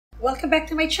Welcome back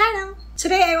to my channel.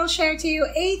 Today I will share to you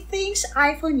 8 things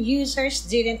iPhone users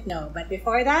didn't know. But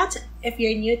before that, if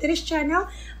you're new to this channel,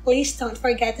 please don't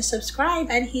forget to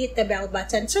subscribe and hit the bell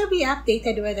button to be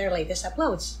updated with our latest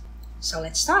uploads. So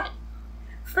let's start.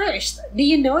 First, do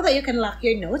you know that you can lock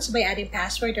your notes by adding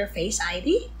password or Face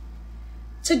ID?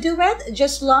 To do it,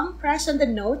 just long press on the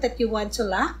note that you want to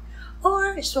lock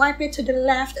or swipe it to the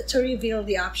left to reveal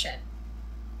the option.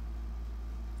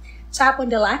 Tap on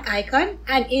the lock icon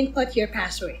and input your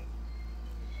password.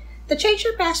 To change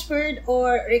your password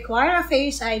or require a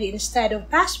Face ID instead of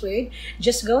password,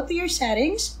 just go to your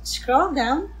settings, scroll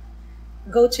down,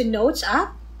 go to Notes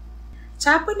app,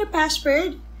 tap on the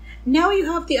password. Now you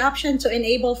have the option to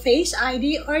enable Face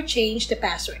ID or change the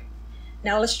password.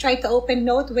 Now let's try to open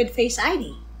Note with Face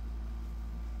ID.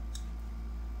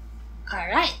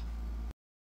 Alright.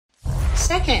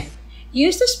 Second,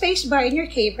 use the spacebar in your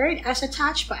keyboard as a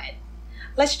touchpad.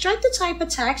 Let's try to type a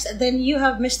text, then you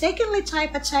have mistakenly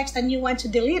typed a text and you want to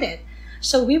delete it.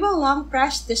 So we will long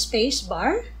press the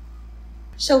spacebar.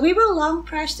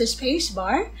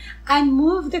 And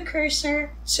move the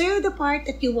cursor to the part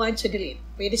that you want to delete.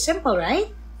 Pretty simple,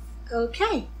 right?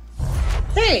 Okay.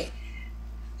 Third,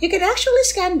 you can actually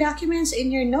scan documents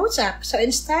in your Notes app. So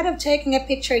instead of taking a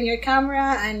picture in your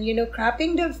camera and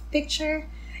cropping the picture,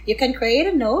 you can create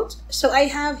a note. So I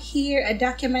have here a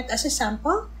document as a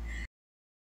sample.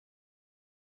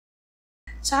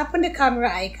 Tap on the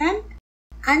camera icon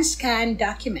and scan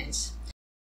documents.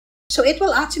 So it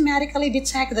will automatically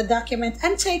detect the document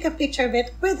and take a picture of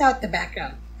it without the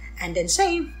background. And then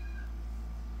save.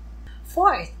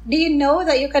 Fourth, do you know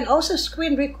that you can also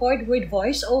screen record with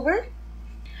voiceover?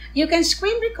 You can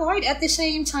screen record at the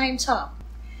same time talk.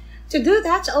 To do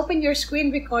that, open your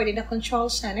screen record in the control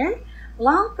center,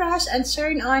 long press and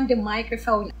turn on the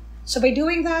microphone. So by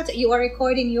doing that, you are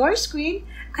recording your screen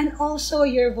and also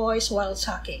your voice while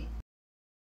talking.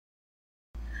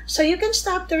 So you can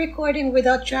stop the recording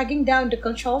without dragging down the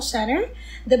control center.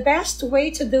 The best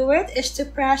way to do it is to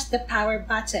press the power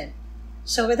button.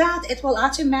 So with that, it will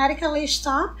automatically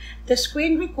stop the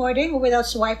screen recording without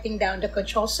swiping down the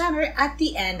control center at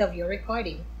the end of your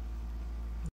recording.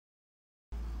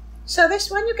 So this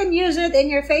one, you can use it in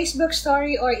your Facebook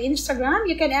story or Instagram.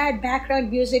 You can add background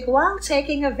music while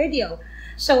taking a video.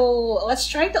 So let's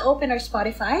try to open our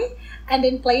Spotify and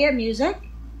then play a music.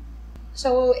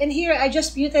 So in here, I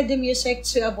just muted the music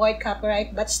to avoid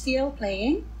copyright, but still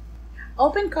playing.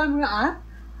 Open camera app.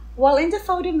 While in the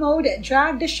photo mode,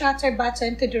 drag the shutter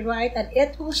button to the right and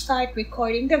it will start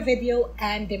recording the video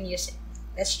and the music.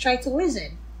 Let's try to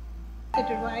listen. To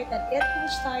the right and it will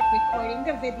start recording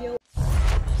the video.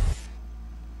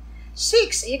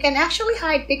 6. You can actually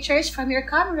hide pictures from your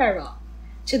camera roll.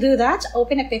 To do that,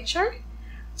 open a picture,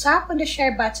 tap on the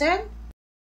share button,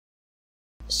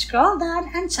 scroll down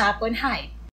and tap on hide.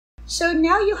 So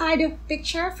now you hide a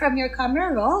picture from your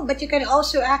camera roll, but you can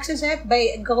also access it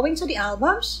by going to the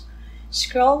albums,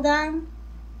 scroll down,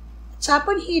 tap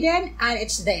on hidden, and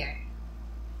it's there.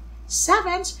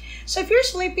 7. So if you're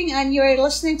sleeping and you're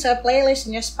listening to a playlist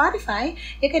in your Spotify,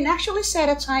 you can actually set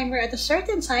a timer at a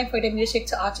certain time for the music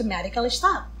to automatically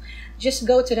stop. Just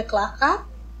go to the clock app,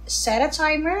 set a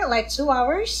timer like 2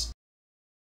 hours.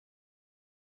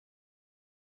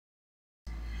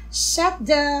 Set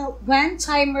the when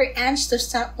timer ends to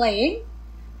stop playing,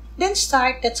 then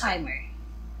start the timer.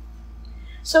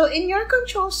 So in your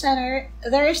control center,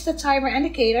 there is the timer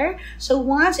indicator. So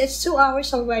once it's 2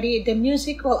 hours already, the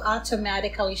music will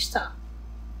automatically stop.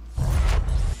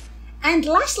 And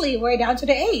lastly, we're down to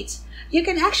the 8. You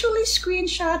can actually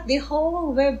screenshot the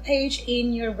whole web page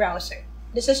in your browser.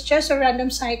 This is just a random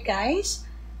site, guys.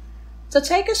 To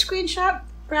take a screenshot,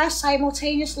 press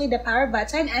simultaneously the power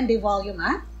button and the volume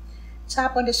up.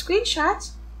 Tap on the screenshot,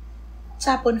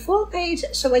 tap on full page.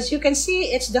 So as you can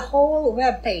see, it's the whole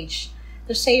web page.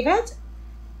 To save it,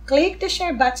 click the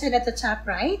share button at the top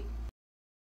right,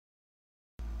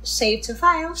 save to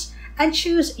files, and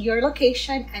choose your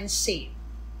location and save.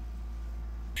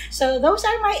 So those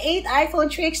are my 8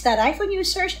 iPhone tricks that iPhone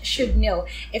users should know.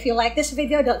 If you like this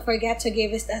video, don't forget to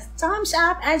give us a thumbs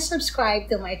up and subscribe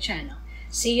to my channel.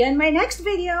 See you in my next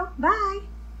video. Bye!